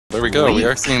There we go, we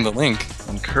are seeing the link.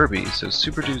 On Kirby, so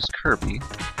Superdoo's Kirby.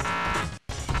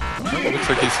 It looks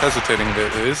like he's hesitating a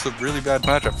bit. It is a really bad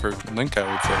matchup for Link, I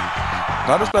would say.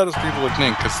 Not as bad as people would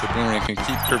think, because the boomerang can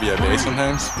keep Kirby at bay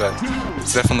sometimes, but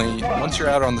it's definitely, once you're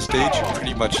out on the stage, you're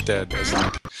pretty much dead as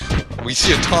Link. We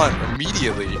see a taunt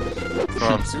immediately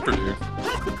from Superdoo.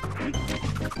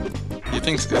 He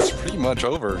thinks it's pretty much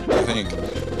over, I think.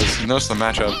 Because he knows the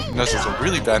matchup. He knows it's a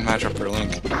really bad matchup for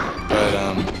Link. But,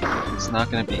 it's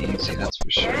not going to be easy, that's for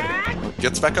sure.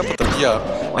 Gets back up with the V-up.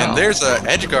 Wow. And there's a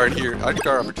edge guard here. Edge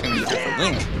guard opportunity here for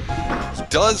Link. He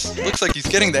does. Looks like he's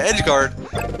getting the edge guard.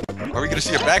 Are we going to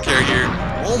see a back air here?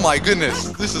 Oh my goodness.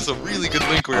 This is a really good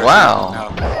Link we're wow. Now.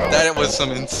 That was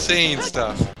some insane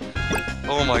stuff.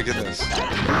 Oh my goodness.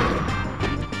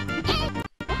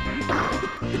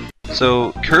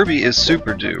 So, Kirby is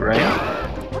Superdoo, right?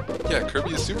 Yeah,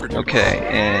 Kirby is Superdoo. Okay,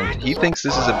 and he thinks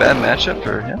this is a bad matchup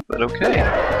for him, but okay.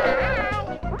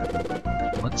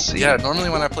 Let's see. Yeah, normally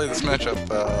when I play this matchup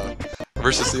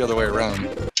versus the other way around,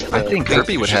 I think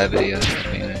Kirby would have a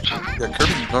advantage. Yeah,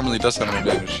 Kirby normally does have an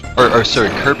advantage. Or sorry,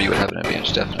 Kirby would have an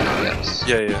advantage, definitely, yes.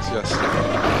 Yeah, yes.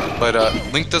 But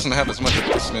Link doesn't have as much of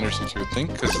a disadvantage as you would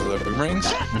think because of the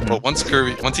boomerangs. But once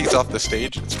he's off the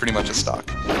stage, it's pretty much a stock.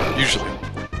 Usually.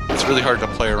 It's really hard to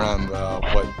play around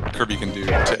what Kirby can do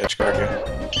to edge guard you.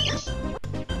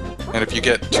 And if you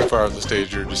get too far off the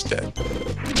stage, you're just dead.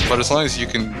 But as long as you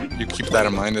keep that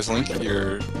in mind as Link,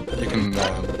 you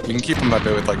can keep him at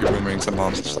bay with like your boomerangs and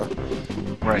bombs and stuff.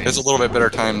 Right. It's a little bit better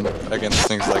time against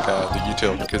things like the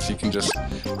util because you can just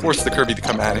force the Kirby to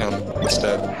come at him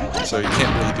instead. So you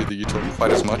can't really do the util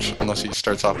quite as much unless he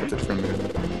starts off with a different move.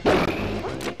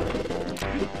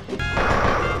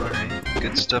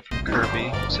 Good stuff from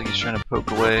Kirby. Looks like he's trying to poke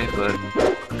away, but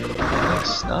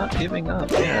Link's not giving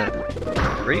up yet.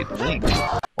 Great Link.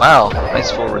 Wow, nice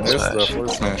forward There's smash. the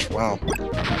forward smash, wow.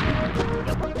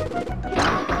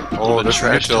 Oh, there's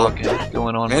trash talking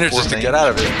going on. Manages to get out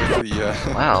of it with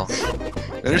the, wow.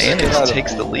 Annex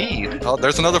takes the lead. Oh,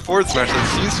 there's another forward smash.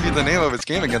 That seems to be the name of its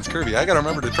game against Kirby. I gotta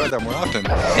remember to try that more often.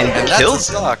 And he kills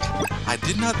him. I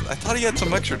thought he had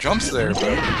some extra jumps there,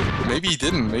 but maybe he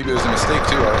didn't. Maybe it was a mistake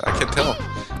too. I can't tell.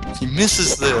 He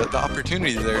misses the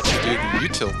opportunity there to do the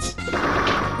U-tilts.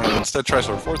 And instead tries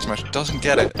for a forward smash. Doesn't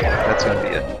get it. That's gonna be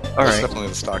it. Alright. That's definitely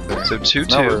the stock there. So 2-2.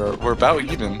 Now we're about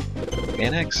even.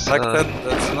 Annex. Like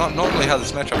that's not normally how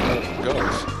this matchup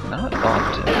goes. Not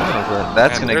often, no, but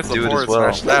that's going to do it as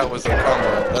well. Smash. That was the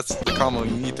combo. That's the combo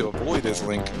you need to avoid as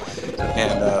Link.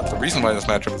 And the reason why this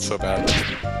matchup is so bad.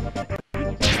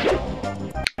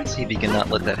 Let's see if he can not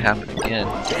let that happen again.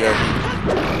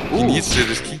 Yeah, he needs to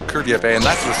just keep Kirby at bay, and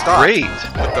that's the stop. Great!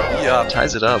 With the V-up.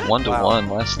 Ties it up, 1-1,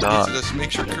 last stop. He needs to just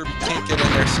make sure Kirby can't get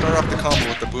in there, start off the combo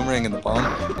with the boomerang and the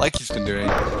bomb, like he's been doing.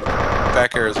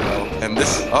 Back air as well. And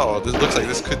this looks like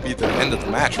this could be the end of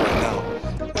the match right now.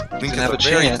 Link has a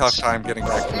very tough time getting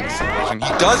back from this situation. He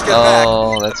does get back,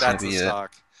 but that's gonna be it.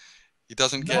 He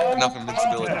doesn't get enough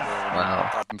invincibility there. Wow.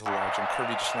 Got into the ledge, and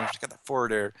Kirby just managed to get that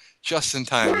forward air just in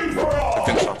time to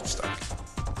finish off the stock.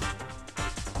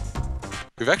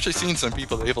 We've actually seen some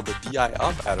people able to DI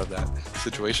up out of that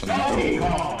situation.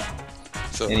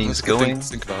 So and he's going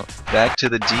back to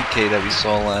the DK that we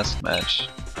saw last match.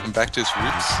 And back to his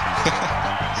roots.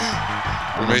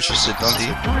 I'm interested to see.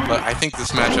 But I think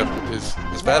this matchup is,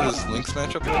 as bad as Link's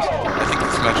matchup is, I think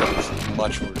this matchup is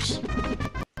much worse.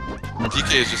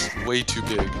 DK is just way too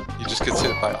big. He just gets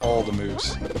hit by all the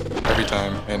moves every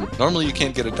time. And normally you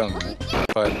can't get a dunk.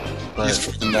 But he's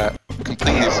proven that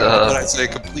completely,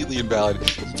 completely invalid.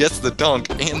 He gets the dunk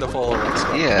and the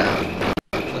follow-up. Yeah.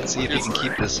 Let's see if he can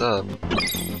keep this up.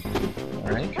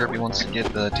 Alright, Kirby wants to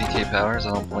get the DK powers,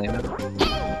 I don't blame him.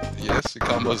 Yes, he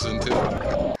combos into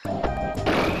it.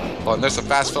 Oh, and there's a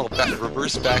fast fell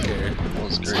reverse back air. That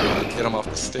was great. Get him off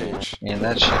the stage. And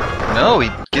that should... No, he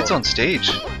gets on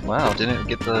stage. Wow, didn't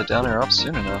get the down air up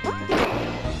soon enough.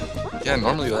 Yeah,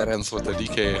 normally that ends with the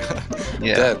DK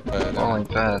yeah, dead, but falling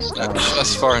fast.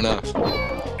 Just far enough.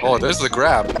 Oh, there's the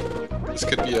grab. This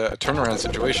could be a turnaround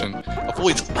situation.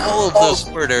 Avoids all of those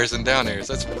forward airs and down airs.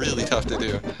 That's really tough to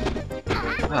do.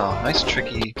 Wow, nice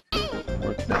tricky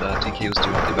work that DK was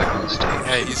doing to get back on the stage.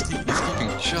 Yeah, he's keeping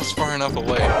just far enough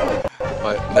away,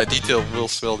 but that detail will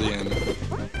spill the end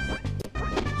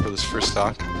for this first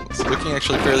stock. It's looking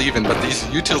actually fairly even, but these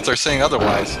U-tilts are saying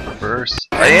otherwise. Reverse.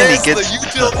 And he gets the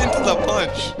U-tilt into the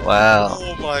punch! Wow.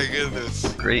 Oh my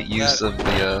goodness. Great use of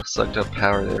the sucked up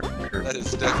power there from Kirby. That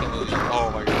is definitely...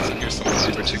 Oh my goodness, and here's some...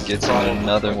 Superdoo gets him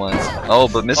another one. Oh,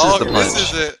 but misses the punch.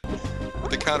 Misses it! With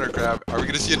the counter grab. Are we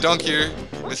gonna see a dunk here?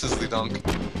 Misses the dunk.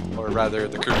 Or rather,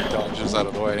 the Kirby dodges out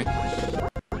of the way.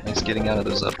 Nice chance getting out of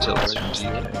those up tilts from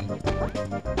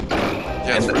DK.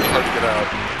 Yeah, it's really hard to get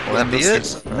out. Will that be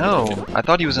it? No, I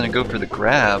thought he was gonna go for the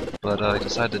grab, but he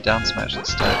decided to down smash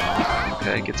instead.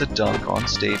 Okay, gets a dunk on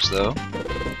stage though.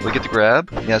 Will he get the grab?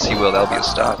 Yes, he will. That'll be a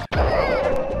stock.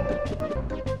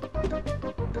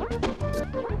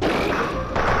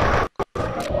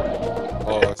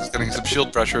 Oh, it's getting some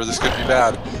shield pressure. This could be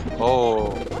bad.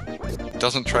 Oh,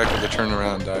 doesn't try for the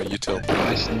turnaround util.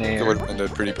 Nice It nair. would have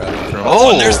ended pretty bad for him.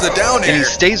 Oh, There's the down air. And he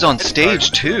stays on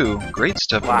stage too. Great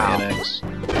stuff from Annex.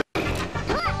 This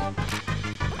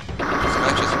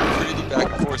match is pretty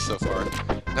back and forth so far.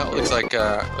 Now it looks like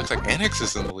Annex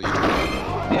is in the lead.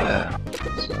 Yeah.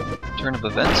 So, turn of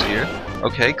events here.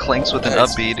 Okay, Clanks with an up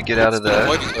B to get out of that.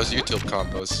 Avoiding those util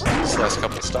combos this last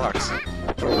couple of stocks.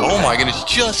 Oh my goodness,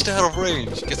 just out of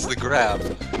range. Gets the grab.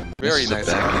 Very nice.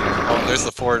 Oh, there's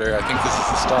the forward air. I think this is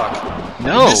the stock.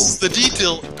 No! This is the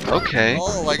detail. Okay.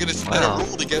 Oh my goodness, Wow. and a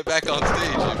roll to get back on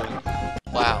stage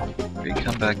even. Wow. Great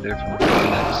comeback there from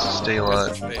Annex. Stay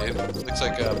alive. It looks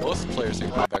like both players are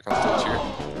going back on stage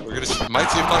here. We're gonna might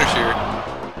see a punish here.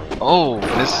 Oh,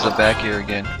 misses a back air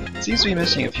again. Seems to be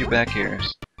missing a few back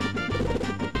airs.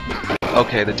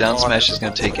 Okay, the down smash is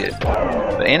going to take it.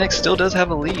 But Annex still does have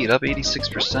a lead, up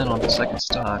 86% on the second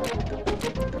stock.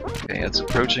 Okay, it's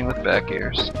approaching with back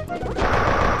airs.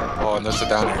 Oh, and there's the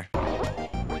down air.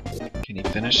 Can he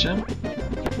finish him?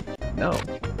 No,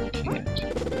 he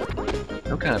can't.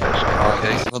 No kind of finish.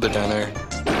 Okay, another down air.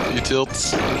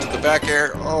 Utilts into the back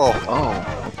air. Oh,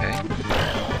 Okay.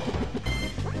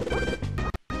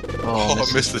 oh,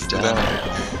 missed this down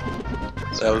air.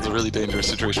 That was a really dangerous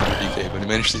situation for DK, but he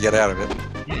managed to get out of it.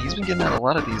 Yeah, he's been getting out of a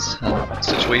lot of these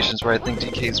situations where I think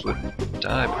DKs would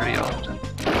die pretty often.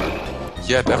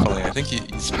 Yeah, definitely. I think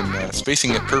he's been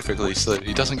spacing it perfectly so that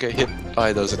he doesn't get hit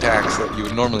by those attacks that you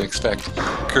would normally expect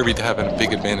Kirby to have a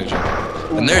big advantage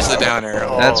in. And there's the down air.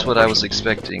 Oh, that's what I was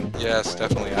expecting. Yes,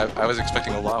 definitely. I was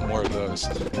expecting a lot more of those.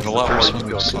 And a lot more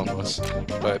util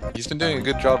combos. But he's been doing a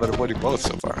good job at avoiding both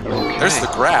so far. Okay. There's the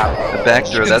grab. The back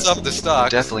throw, that's up the stock.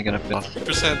 definitely going to finish.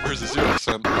 50% versus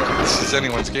 0%. This is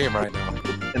anyone's game right now.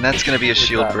 And that's going to be a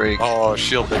shield break. Oh,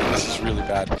 shield break. This is really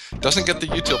bad. Doesn't get the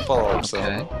util follow-up, so...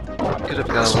 Okay. Could have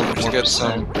got a little bit more get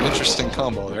some interesting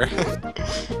combo there.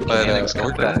 But Annex it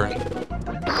worked back. out for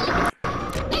him.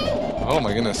 Oh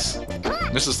my goodness.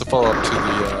 Misses the follow-up to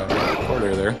the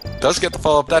quarter there. Does get the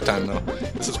follow-up that time, though.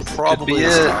 This is probably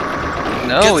it.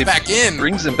 No, Gets he back in!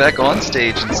 brings him back on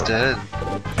stage instead.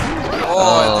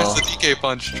 Oh, and there's the DK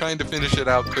punch, trying to finish it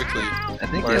out quickly. I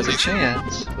think Or he at has a least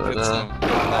chance, but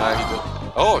nah, he did.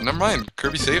 Oh, never mind.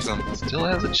 Kirby saves him. still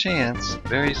has a chance.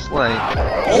 Very slight.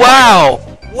 Oh Wow!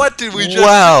 What did we just...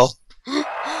 Wow!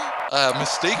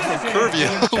 Mistake from Kirby.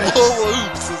 Whoa,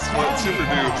 oops, is what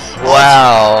Superdoo.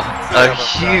 Wow! A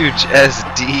huge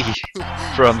SD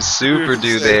from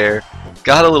Superdoo there.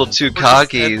 Got a little too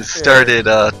cocky, started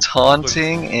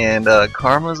taunting, and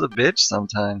karma's a bitch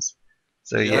sometimes.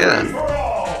 So yeah.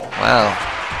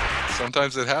 Wow.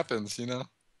 Sometimes it happens, you know.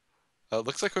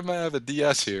 Looks like we might have a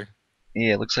DS here.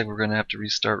 Yeah, it looks like we're gonna have to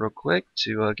restart real quick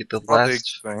to get the Not big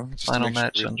last thing, just to final make sure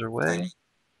match we- underway.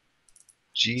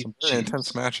 Some very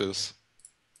intense matches.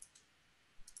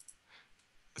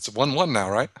 It's 1-1 now,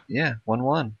 right? Yeah,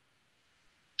 1-1.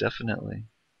 Definitely.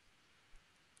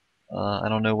 I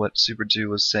don't know what Superdoo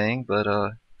was saying, but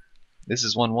this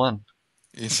is 1-1.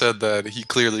 He said that he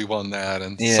clearly won that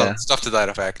and Yeah. stuff to that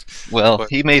effect. Well, But-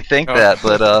 he may think that,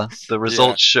 but the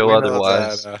results show we know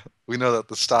otherwise. That, we know that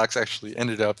the stocks actually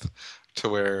ended up to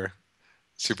where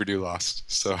Superdoo lost.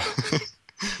 So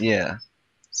Yeah,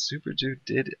 Superdoo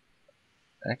did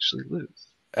actually lose.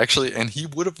 actually, and he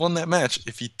would have won that match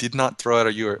if he did not throw out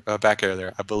a back air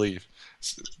there, I believe.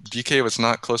 DK was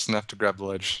not close enough to grab the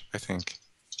ledge, I think.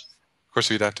 Of course,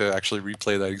 we'd have to actually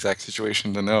replay that exact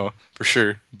situation to know for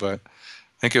sure, but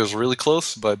I think it was really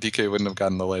close, but DK wouldn't have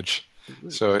gotten the ledge.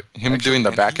 So him doing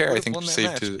the back air, I think,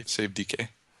 saved DK.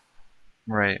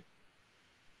 Right.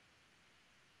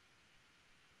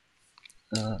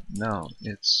 No,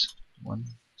 it's 1-1.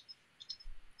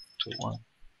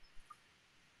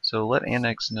 So let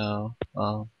Annex know.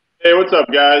 Hey, what's up,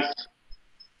 guys?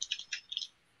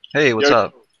 Hey, what's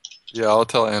up? Yeah, I'll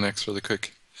tell Annex really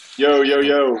quick. Yo, yo,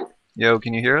 yo. Yo,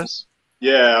 can you hear us?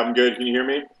 Yeah, I'm good. Can you hear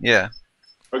me? Yeah.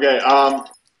 Okay.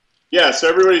 Yeah. So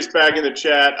everybody's back in the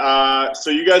chat. So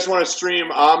you guys want to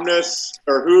stream Omnis,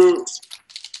 or who?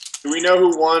 Do we know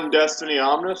who won Destiny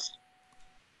Omnis?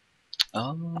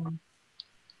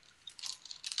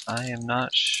 I am not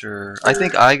sure. I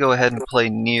think I go ahead and play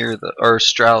near the or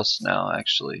Strauss now,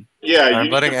 actually. Yeah, I'm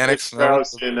you letting need to Annex put know.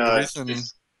 Strauss in,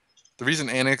 The reason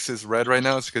Annex is red right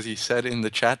now is because he said in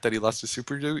the chat that he lost to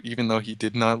Superdoo, even though he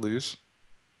did not lose.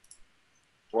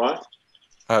 What?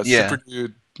 Yeah.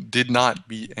 Superdoo did not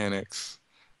beat Annex,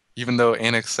 even though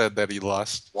Annex said that he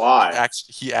lost. Why?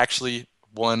 He actually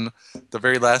won the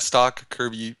very last stock.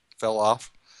 Kirby fell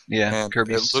off. Yeah, And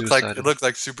Kirby it looked suicided.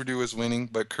 like Superdoo was winning,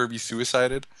 but Kirby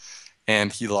suicided,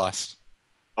 and he lost.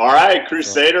 All right,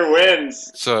 Crusader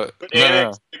wins. So Put no,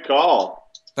 Annex in the call.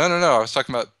 no.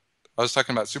 I was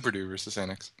talking about Superdoo versus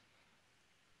Annex.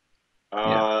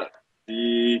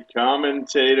 The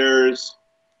commentators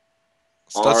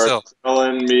Still, are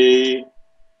telling me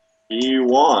he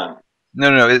won.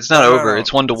 No, it's not over.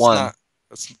 It's 1-1.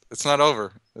 It's not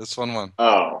over. It's 1-1.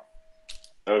 Oh,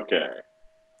 okay.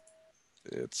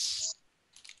 It's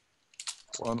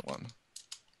 1-1.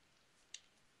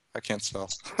 I can't spell.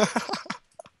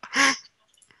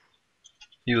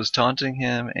 He was taunting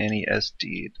him and he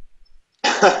SD'd.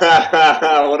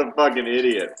 What a fucking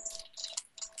idiot.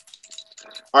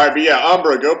 Alright, but yeah,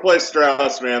 Umbra, go play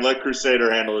Strauss, man. Let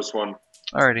Crusader handle this one.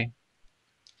 Alrighty.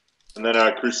 And then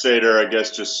Crusader, I guess,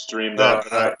 just stream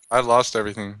that. I lost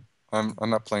everything. I'm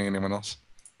not playing anyone else.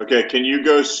 Okay, can you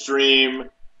go stream?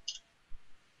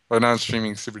 Oh, now I'm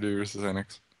streaming Superdoo versus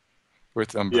Annex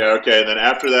with Umbra. Yeah, okay. And then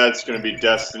after that, it's going to be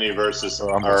Destiny versus.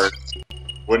 Umbra.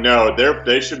 Well, no,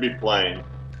 they should be playing.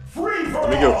 Let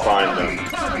me go find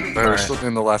them. We're still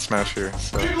doing the last match here.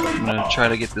 So. I'm gonna try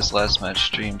to get this last match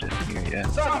streamed in here, yeah.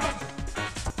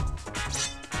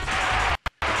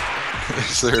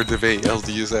 Is there a debate? LD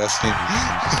is asking.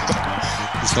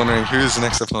 He's wondering who his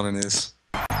next opponent is.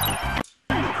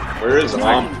 Where is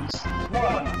Omnis?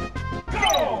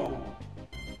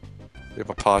 We have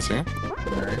a pause here.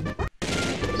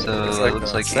 So it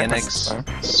looks like Annex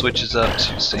switches up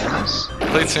to Samus. He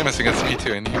played Samus against me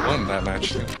too, and he won that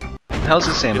match too. How's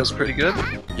the Samus? Pretty good?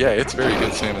 Yeah, it's very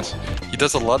good Samus. He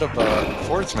does a lot of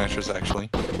forward smashes actually,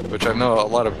 which I know a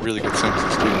lot of really good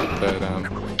Samuses do. But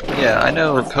yeah, I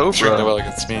know Cobra. Well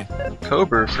against me.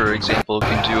 Cobra, for example,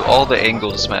 can do all the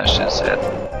angled smashes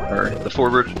or the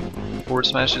forward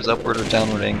smashes, upward or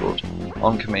downward angled,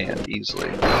 on command easily.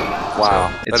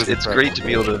 Wow, so it's great to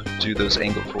be able to do those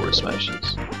angled forward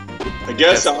smashes. I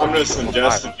guess Omnis and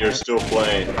Destiny are still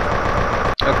playing.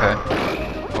 Okay.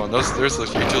 Oh, there's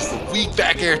just the weak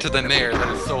back air to the nair that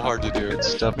is so hard to do.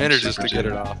 It's tough. Manages to get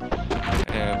it off.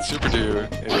 And Superdoo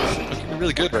is looking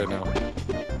really good right now.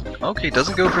 Okay,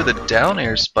 doesn't go for the down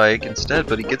air spike instead,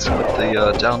 but he gets him with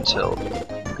the down tilt.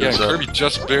 Yeah, Kirby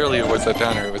just barely avoids that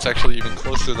down air. It was actually even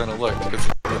closer than it looked because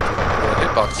the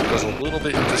hitbox goes a little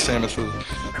bit into Samus's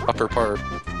upper part.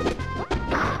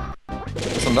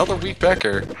 There's another weak back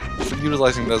air.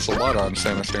 Utilizing this a lot on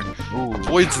Samus here. Ooh.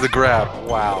 Avoids the grab.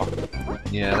 Wow.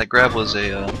 Yeah, that grab was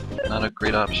not a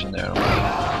great option there.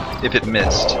 If it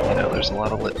missed, there's a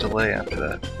lot of delay after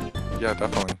that. Yeah,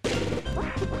 definitely.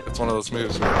 It's one of those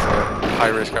moves where it's a high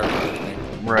risk, high reward.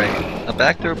 Right. A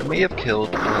back throw may have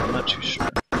killed, but I'm not too sure.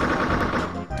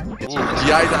 Ooh,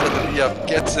 DI'd out of the V-up,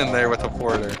 gets in there with a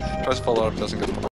forwarder. Tries to follow up, doesn't get the